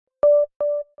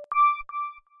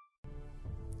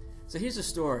So here's a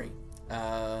story.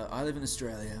 I live in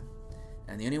Australia,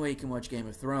 and the only way you can watch Game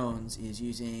of Thrones is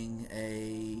using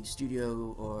a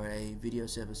studio or a video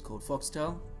service called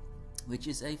Foxtel, which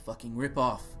is a fucking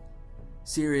rip-off.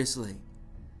 Seriously.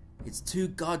 It's too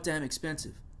goddamn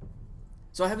expensive.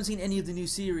 So I haven't seen any of the new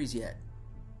series yet.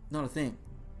 Not a thing.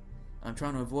 I'm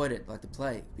trying to avoid it like the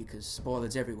plague, because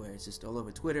spoilers everywhere. It's just all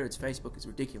over Twitter, it's Facebook, it's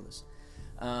ridiculous.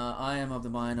 I am of the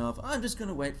mind of, I'm just going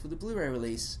to wait for the Blu-ray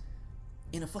release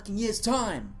in a fucking year's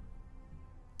time.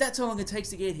 That's how long it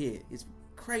takes to get here. It's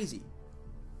crazy.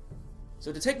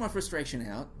 So to take my frustration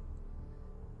out,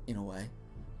 in a way,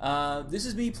 this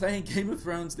is me playing Game of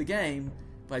Thrones the game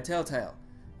by TellTale.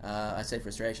 I say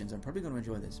frustrations, I'm probably going to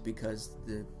enjoy this because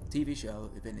the TV show,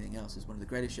 if anything else, is one of the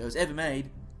greatest shows ever made.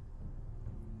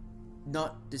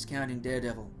 Not discounting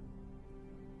Daredevil.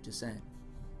 Just saying.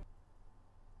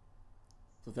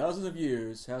 For thousands of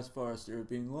years, House Forrester have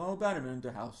been loyal bannermen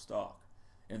to House Stark.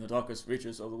 In the darkest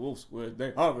reaches of the Wolfswood,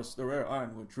 they harvest the rare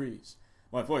ironwood trees.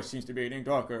 My voice seems to be getting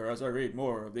darker as I read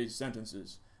more of these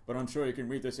sentences, but I'm sure you can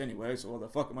read this anyway, so why the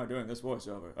fuck am I doing this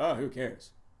voiceover? Who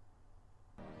cares?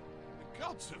 The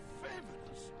gods have favored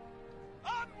us.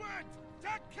 Onward to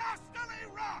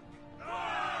Casterly Rock!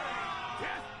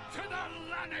 Death to the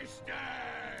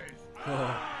Lannisters!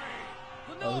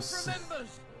 The North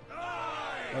remembers!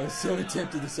 I was so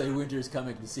tempted to say winter is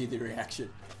coming to see the reaction.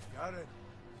 Got it.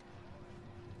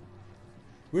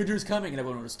 Winter is coming, and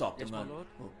everyone would have stopped. Yes, my lord.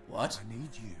 What? I need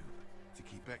you to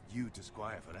keep back you to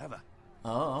Squire forever.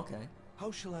 Oh, okay.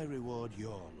 How shall I reward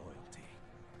your loyalty?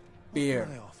 Beer. What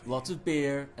can I offer Lots you? of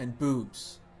beer and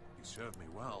boobs. You serve me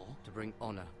well. To bring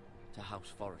honor to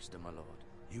House Forrester, my lord.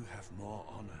 You have more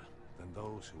honor than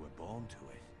those who were born to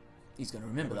it. He's going to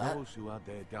remember There were that. those who had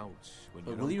their doubts when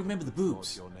But your will he uncle remember the brought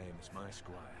boobs? Your name as my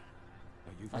squire.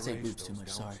 Now you've I say erased boobs too those much,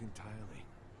 doubts sorry. Entirely.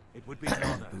 It would be an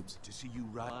honor Boobs. to see you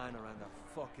ride. Line around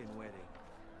a fucking wedding.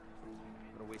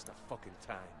 Gonna waste a fucking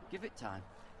time. Give it time.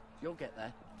 You'll get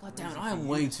there. God damn it, I am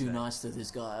way too nice to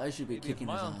this guy. I should be kicking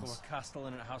his ass.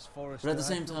 Castellan at House Forrester, But at the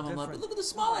same time, I'm like, but look at the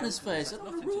smile on his face. I don't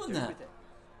want to ruin that.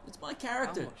 It's my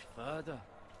character. How much further?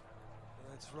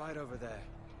 It's right over there.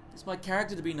 It's my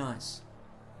character to be nice.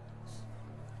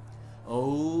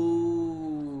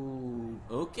 Oh,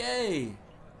 okay.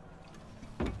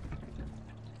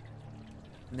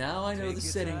 Now I know Take the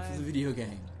your setting for time. the video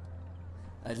game.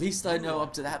 At least I know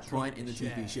up to that point in the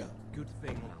TV show. Good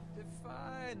thing. They're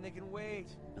fine. They can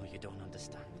wait. No, you don't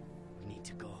understand. We need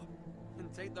to go.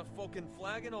 And take the fucking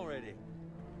flagon already.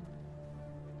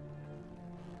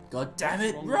 God damn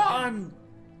it, What's wrong with run!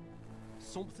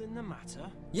 Something the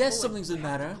matter? Yes, Go something's the we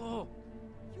have to matter. go.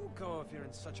 You go if you're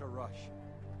in such a rush.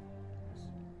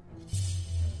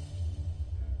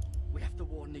 We have to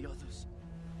warn the others.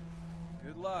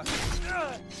 Good luck.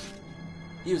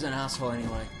 He was an asshole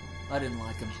anyway. I didn't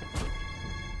like him.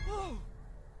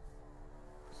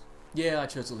 Yeah, I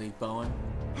chose to leave Bowen.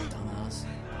 Dumbass.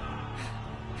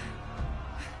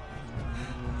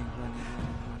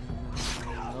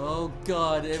 Oh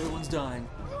god, everyone's dying.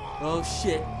 Oh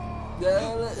shit.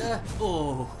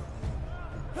 Oh.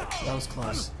 That was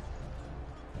close.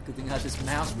 Good thing I had this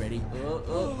mouse ready.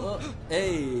 Oh.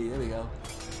 Hey, there we go.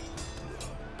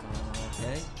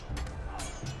 Okay.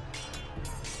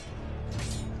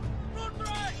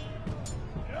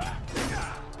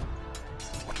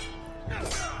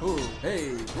 Oh, hey,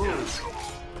 whoa.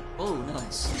 Oh,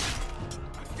 nice.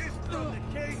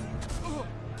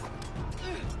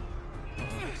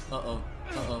 Uh-oh,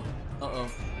 uh-oh, uh-oh.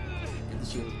 Get the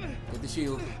shield, get the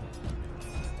shield.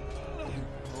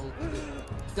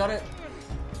 Got it,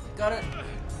 got it,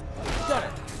 got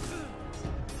it.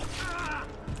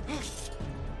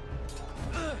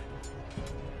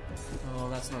 Oh,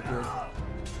 that's not good.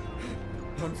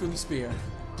 Run from the spear.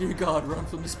 Dear God, run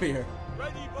from the spear.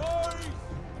 Ready, boys!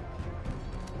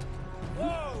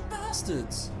 Whoa!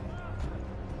 Bastards!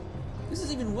 This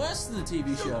is even worse than the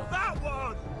TV show. That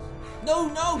one! No,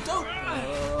 don't!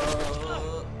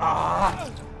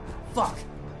 Fuck.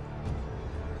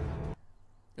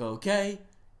 Okay.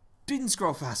 Didn't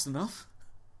scroll fast enough.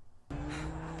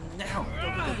 Now!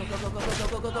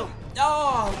 Go.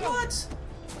 Oh, what?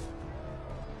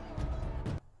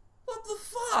 What the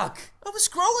fuck? I was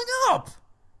scrolling up!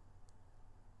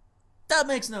 That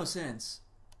makes no sense.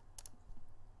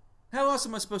 How else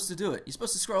am I supposed to do it? You're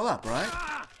supposed to scroll up, right?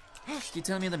 You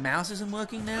telling me the mouse isn't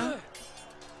working now?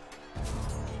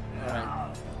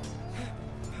 Alright.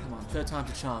 Come on, third time's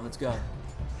a charm, let's go.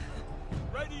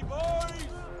 Ready, boys!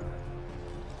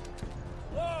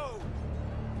 Whoa!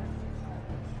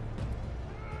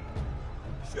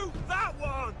 Shoot that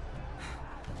one!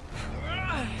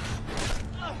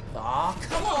 Aw,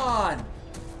 come on!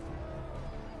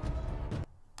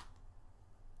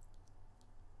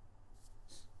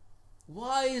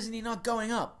 isn't he not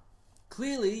going up?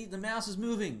 Clearly, the mouse is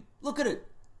moving. Look at it.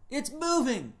 It's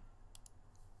moving.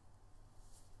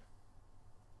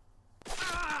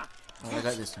 Oh, I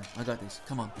got this one. I got this.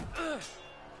 Come on.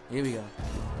 Here we go.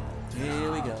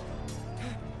 Here we go.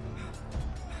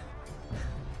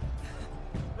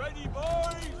 Ready,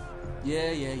 boys?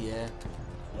 Yeah.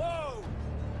 Whoa!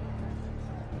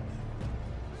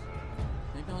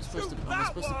 Maybe am I supposed to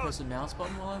press the mouse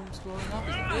button while I'm scrolling up?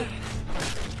 Is it?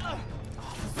 Oh,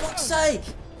 for fuck's sake!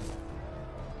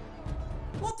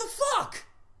 What the fuck?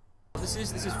 This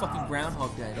is fucking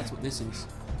Groundhog Day. That's what this is.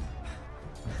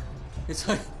 It's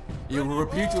like you will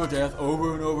repeat your death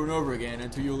over and over and over again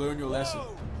until you learn your lesson.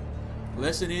 The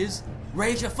lesson is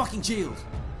raise your fucking shield.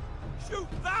 Shoot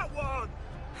that one!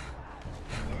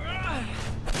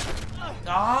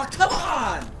 Ah, come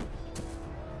on!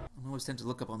 I'm always tempted to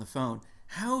look up on the phone.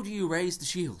 How do you raise the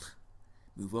shield?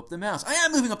 Move up the mouse. I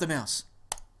am moving up the mouse.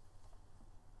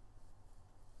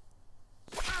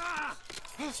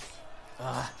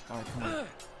 Alright, come on.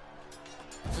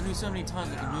 I knew so many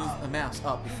times I can move a mouse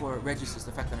up before it registers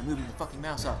the fact that I'm moving the fucking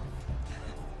mouse up.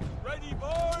 Ready,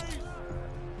 boys?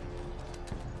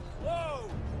 Whoa!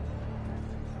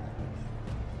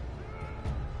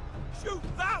 Shoot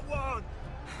that one!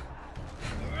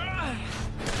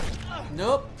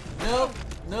 Nope,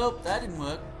 that didn't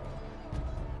work.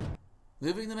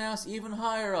 Moving the mouse even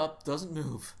higher up doesn't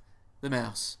move the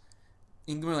mouse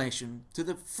in relation to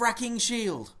the fracking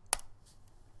shield.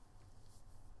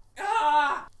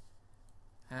 Ah!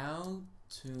 How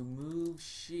to move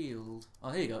shield.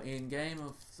 Oh, here you go. In Game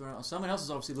of Thrones. Someone else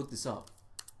has obviously looked this up.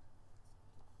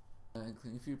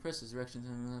 If you press this direction,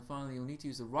 and finally you'll need to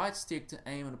use the right stick to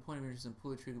aim at a point of interest and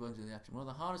pull the trigger button to the action. One of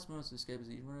the hardest moments to escape is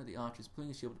that one of the archers pulling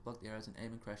a shield to block the arrows and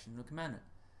aim and crash into a commander.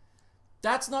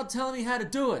 That's not telling me how to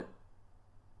do it.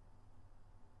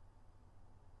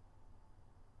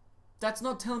 That's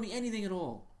not telling me anything at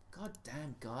all. God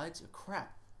damn guides are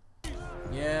crap.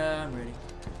 Yeah, I'm ready.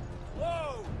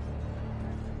 Whoa!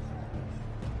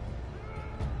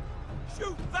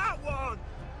 Shoot that one!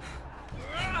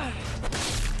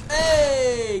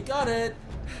 Hey, got it.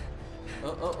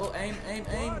 Oh, aim.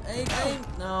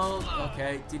 No,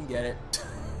 okay, didn't get it.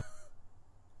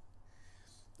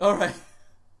 All right.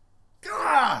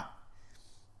 I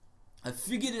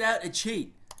figured it out. A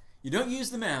cheat. You don't use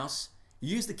the mouse.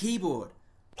 You use the keyboard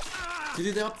to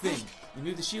do the up thing. You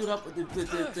move the shield up with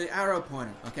the arrow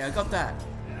pointer. Okay, I got that.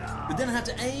 But then I have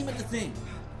to aim at the thing.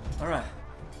 All right,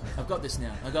 I've got this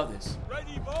now. I got this.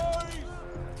 Ready, boys?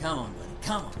 Come on, buddy.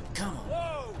 Come on.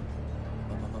 Whoa!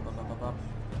 Up.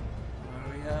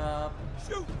 Hurry up.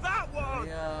 Shoot that one!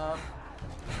 Hurry up.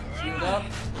 Shield up.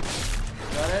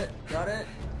 Got it.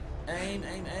 Aim.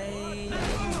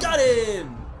 Got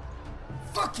him!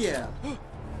 Fuck yeah!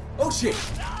 Oh shit!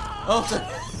 Oh, sorry.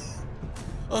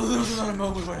 Oh, there was another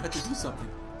moment where I had to do something.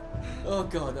 Oh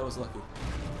god, that was lucky.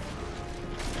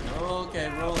 Okay,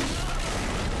 rolling.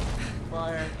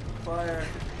 Fire.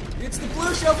 It's the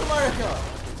blue shell from America!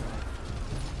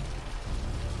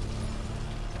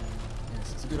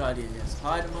 Yes, it's a good idea, yes.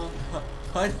 Hide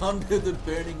under the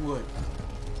burning wood.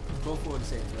 Go forward to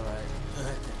safety, alright.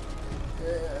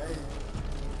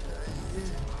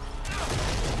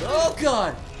 Oh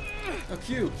god! Oh,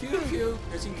 Q.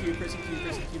 Pressing Q.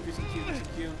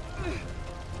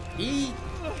 E.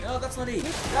 No, that's not E.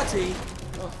 That's E.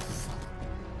 Oh, fuck.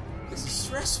 This is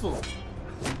stressful.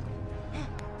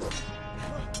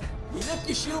 You left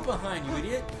your shield behind, you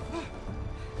idiot.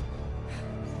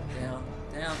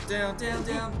 Down.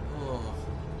 Oh.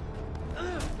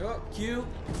 Oh, Q.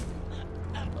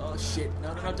 Oh, shit.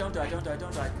 No, don't die.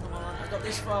 Come on, I got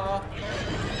this far.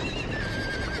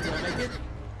 Did I make it?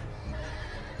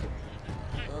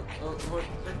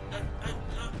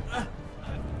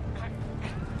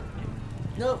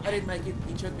 No, I didn't make it.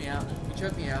 He choked me out.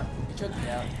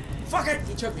 Fuck it!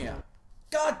 He choked me out.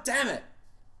 God damn it!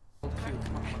 Oh, Q.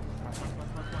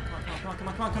 Come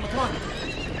on.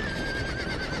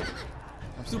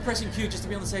 I'm still pressing Q just to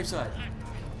be on the safe side.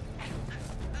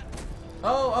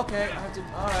 Oh, okay. I have to.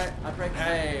 Alright. I break.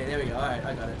 Hey, there we go. Alright,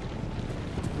 I got it.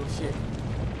 Oh, shit.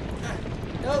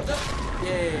 No.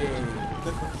 Yay.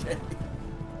 Okay.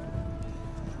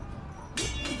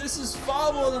 This is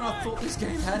far more than I thought this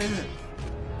game had in it.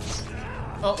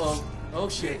 Uh-oh. Oh,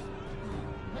 shit.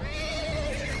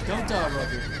 Don't die,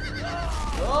 Roger.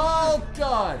 Oh,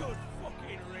 God.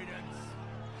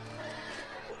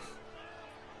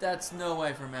 That's no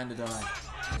way for a man to die.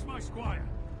 That's my squire.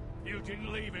 You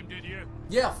didn't leave him, did you?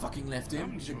 Yeah, I fucking left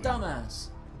him. He's a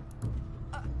dumbass.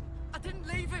 I didn't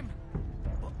leave him.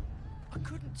 But I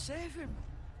couldn't save him.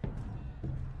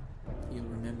 You'll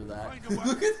remember that.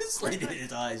 Look at this lady in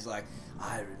his eyes like,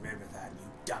 I remember that,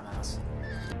 you dumbass.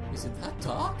 Is it that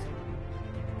dark?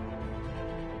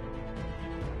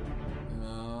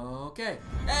 Okay.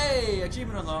 Hey!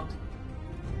 Achievement unlocked.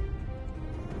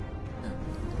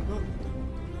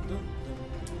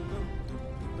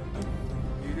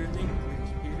 Peter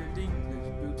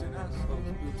Dinklage, boots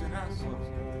and assholes.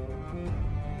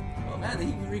 Oh man, they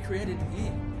even recreated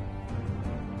here.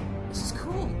 This is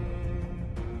cool.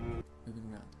 Moving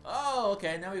around. Oh,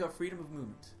 okay, now we got freedom of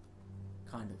movement.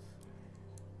 Kind of.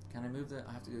 Can I move the...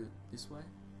 I have to go this way?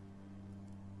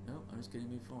 No, I'm just gonna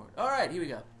move forward. Alright, here we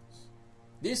go.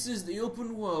 This is the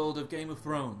open world of Game of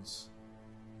Thrones.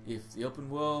 If the open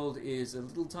world is a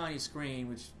little tiny screen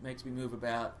which makes me move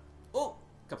about... Oh!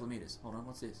 A couple of meters. Hold on,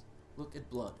 what's this? Look at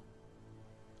blood.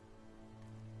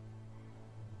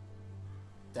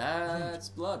 That's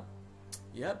blood.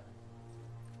 Yep.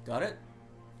 Got it.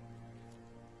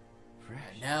 Fresh.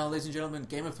 And now, ladies and gentlemen,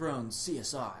 Game of Thrones,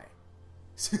 CSI.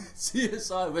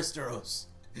 CSI Westeros.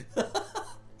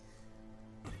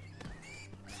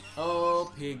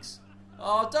 Oh, pigs.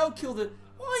 Oh, don't kill the...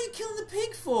 Why are you killing the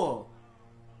pig for?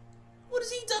 What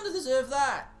has he done to deserve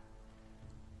that?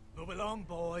 Move along,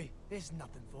 boy. There's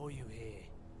nothing for you here.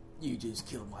 You just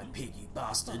killed my pig, you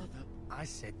bastard. I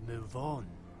said move on.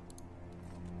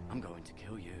 I'm going to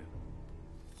kill you.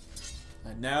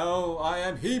 And now I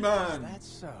am He-Man. That's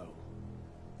so.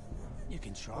 You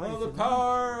can try. Oh, if the you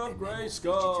power like, of and then we'll feed you to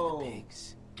Grayskull. the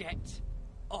pigs. Get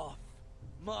off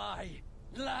my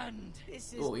land.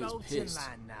 This is Oh, he's Bolton pissed.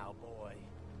 land now, boy.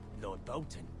 Lord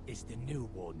Bolton is the new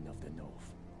Warden of the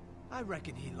North. I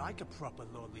reckon he'd like a proper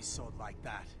lordly sword like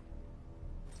that.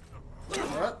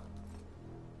 What?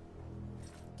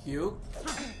 Q.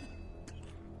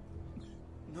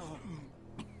 No.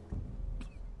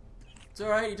 It's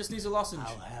alright, he just needs a lozenge.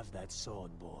 I'll have that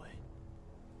sword, boy.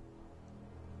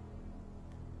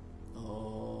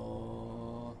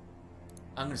 Oh.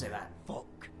 I'm gonna say that.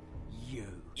 Fuck you.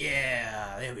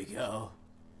 Yeah, there we go.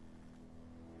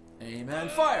 Amen.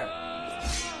 Fire!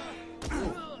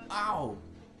 Ooh, ow!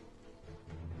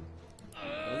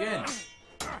 Go again.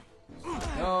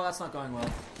 No, that's not going well.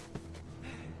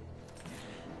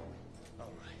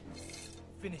 Alright.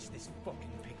 Finish this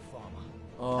fucking pig farmer.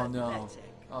 Oh no.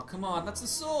 Pathetic. Oh, come on, that's the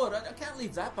sword. I can't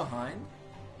leave that behind.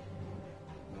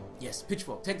 Yes,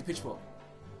 pitchfork. Take the pitchfork.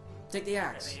 Take the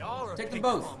axe. Yeah, they are a Take them pig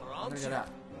both. farmer, I'm aren't gonna you? get out.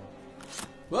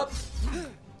 Whoop.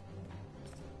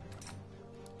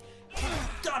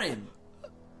 Got him.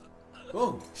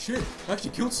 Oh, shit. I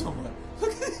actually killed someone.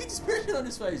 Look at the expression on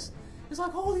his face. It's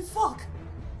like, holy fuck.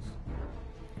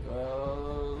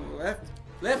 Left.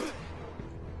 Left.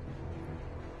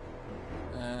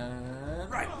 And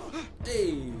right.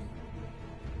 Hey.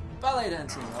 Ballet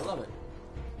dancing. I love it.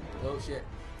 Oh, shit.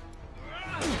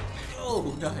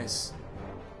 Oh, nice.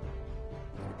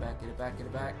 Get it back, get it back, get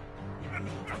it back.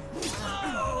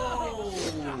 Oh!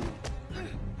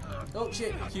 Oh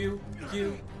shit! Q,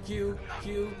 Q, Q,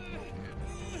 Q.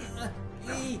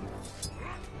 E.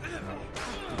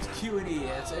 It's Q and E.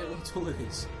 That's all it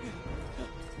is.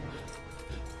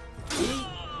 E.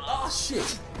 Oh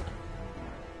shit!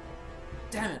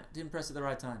 Damn it! Didn't press it at the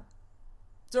right time.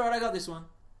 It's alright. I got this one.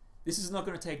 This is not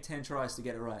going to take 10 tries to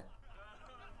get it right.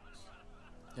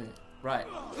 Okay. Right.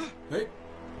 Hey.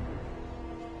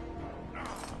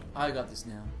 I got this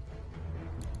now.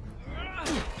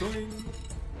 Boing.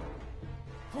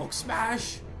 Hulk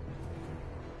smash!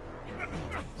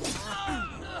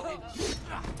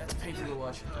 That's painful to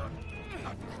watch.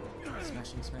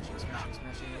 Smashing, smashing, smashing,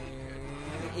 smashing.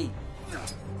 E.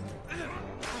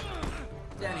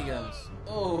 Down he goes.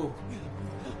 Oh!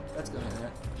 That's gonna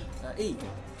hurt. E.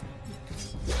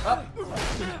 Up!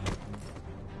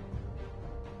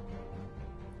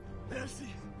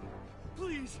 Mercy.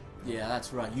 Please. Yeah,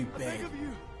 that's right, you I beg. beg of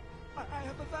you. I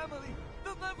have a family.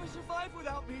 They'll never survive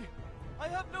without me. I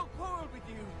have no quarrel with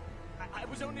you. I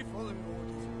was only following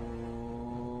orders.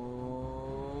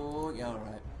 Oh, yeah,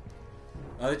 alright.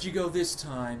 I'll let you go this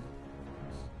time.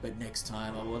 But next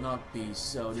time I will not be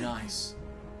so nice.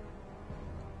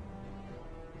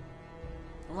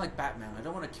 I'm like Batman, I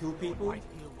don't want to kill people.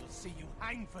 Whitehill will see you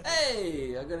hang for this.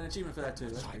 Hey! I got an achievement for that too.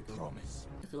 That's I pretty cool. promise.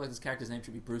 I feel like this character's name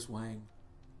should be Bruce Wayne.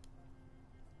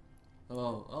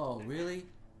 Oh, really?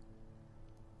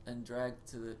 And dragged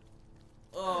to the...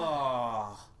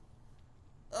 Oh!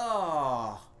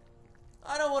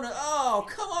 I don't want to... Oh,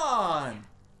 come on!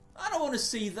 I don't want to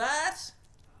see that!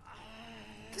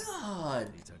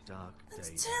 God! These are dark That's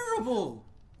days. terrible!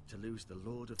 To lose the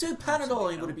Lord of Two the House Panadol,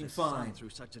 and he would have been eldest son fine. through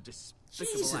such a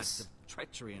despicable Jesus. act of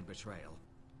treachery and betrayal.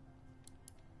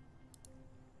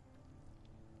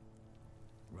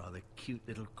 rather cute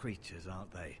little creatures,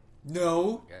 aren't they?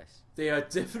 No, Yes. they are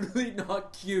definitely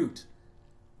not cute.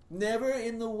 Never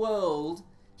in the world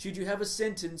should you have a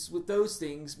sentence with those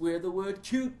things where the word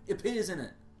cute appears in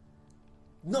it.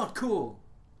 Not cool.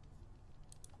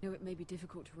 I know it may be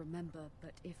difficult to remember,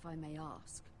 but if I may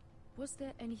ask, was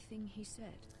there anything he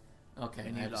said? Okay,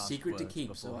 Any I have a last secret to words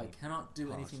keep, so before I we cannot do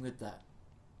part? anything with that.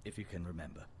 If you can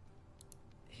remember.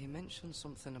 He mentioned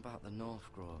something about the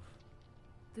North Grove.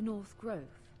 The North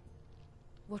Grove.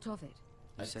 What of it?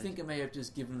 I said- think I may have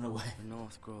just given it away. The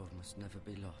North Grove must never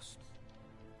be lost.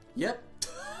 Yep.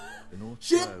 The North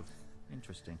Shit! Grove.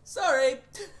 Interesting. Sorry.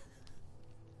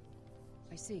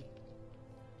 I see.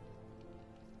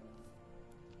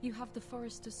 You have the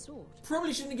Forester's sword.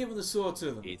 Probably shouldn't have given the sword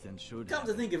to them. Ethan should Come have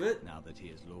to it, think of it. now that he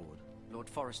is Lord. Lord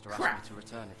Forrester Crap. asked me to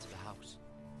return it to the house.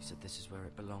 He said this is where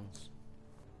it belongs.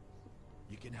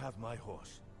 You can have my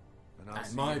horse, and I'll And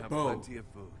see my you have bow. plenty of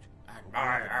food. And But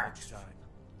my without axe. much time,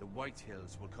 the White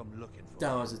Hills will come looking for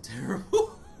That you. was a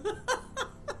terrible.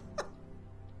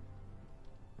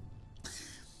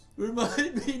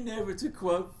 Remind me never to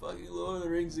quote fucking Lord of the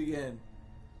Rings again.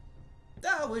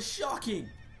 That was shocking.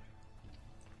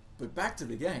 But back to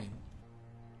the game.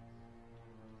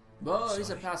 Well, at least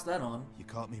I Sorry. passed that on. You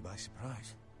caught me by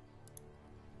surprise.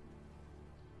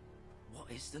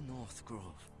 What is the North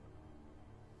Grove?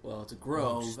 Well, it's a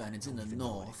grove Most and it's in the don't even know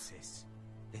it north. exists.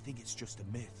 They think it's just a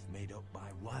myth made up by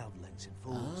wildlings and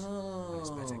fools. But it's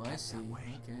better Oh, I kept see. that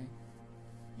way. Okay.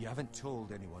 You haven't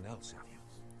told anyone else, have you?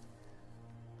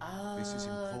 This is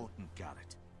important,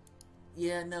 Garrett.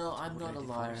 Yeah, no, I'm Told not a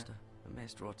Lady liar. Forrester, and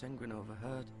Maester Ortengrin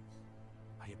overheard.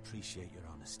 I appreciate your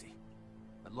honesty.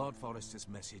 But Lord Forrester's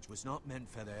message was not meant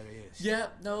for their ears. Yeah,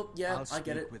 no, yeah, I'll I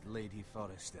get speak it. with Lady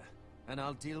Forrester, and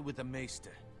I'll deal with the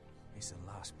Maester. He's the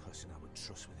last person I would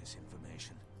trust with this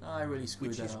information. I really screwed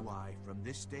Which that is up. why, from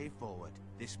this day forward,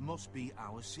 this must be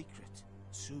our secret.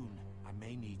 Soon, I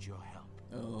may need your help.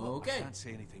 But Okay. I can't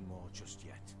say anything more just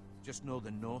yet. Just know the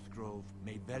North Grove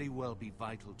may very well be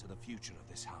vital to the future of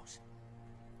this house.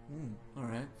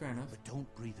 Alright, fair enough. But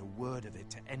don't breathe a word of it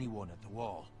to anyone at the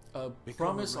wall. Become a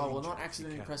Promise I will ranger not if you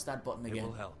accidentally can. press that button It again.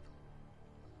 will help.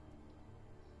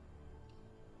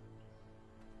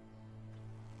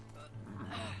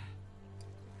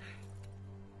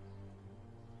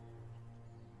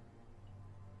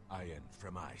 Iron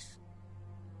from ice.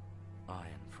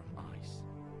 Iron from ice.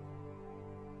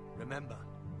 Remember,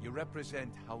 you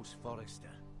represent House Forrester.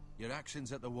 Your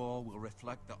actions at the war will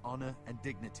reflect the honor and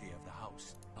dignity of the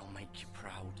house. I'll make you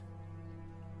proud.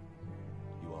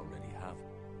 You already have.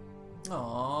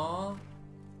 Aww.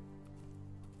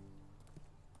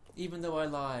 Even though I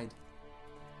lied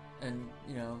and,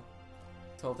 you know,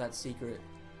 told that secret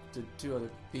to 2 other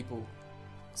people.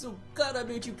 So glad I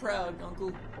made you proud,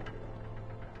 Uncle.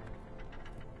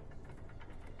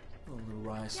 A little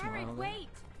wry smile Jared, there. wait!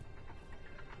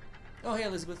 Oh, hey,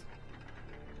 Elizabeth.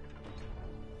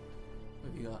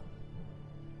 What have you got?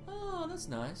 Oh, that's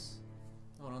nice.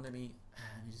 Hold on, let me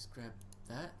just grab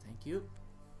that. Thank you.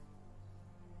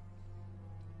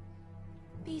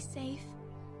 Be safe.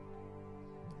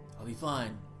 I'll be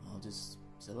fine. I'll just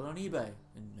sell it on eBay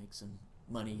and make some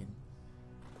money and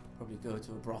probably go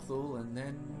to a brothel and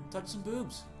then touch some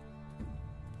boobs.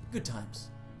 Good times.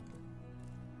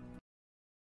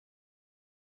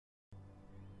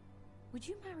 Would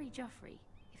you marry Joffrey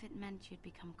if it meant you'd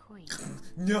become queen?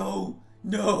 No!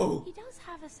 No! He does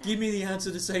have a sense Give me the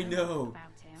answer to say no.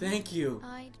 about him. Thank you.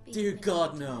 I'd be Dear willing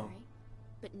God, to no. marry,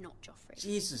 but not Joffrey.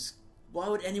 Jesus, why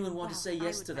would anyone want to Well, say I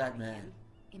yes would to that marry man?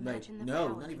 him. Like, Imagine the no,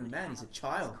 power not he even would man, he's a have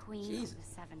child. as Queen Jesus. of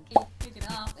the Seven Pick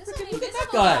it up. There's an Look at that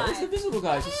invisible guy! It's the invisible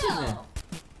guy just sitting there. Hell.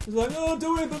 He's like, oh,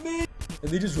 don't worry about me!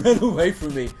 And they just ran away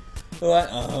from me. They're like,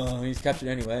 oh, he's captured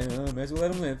anyway. Oh, may as well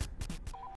let him live.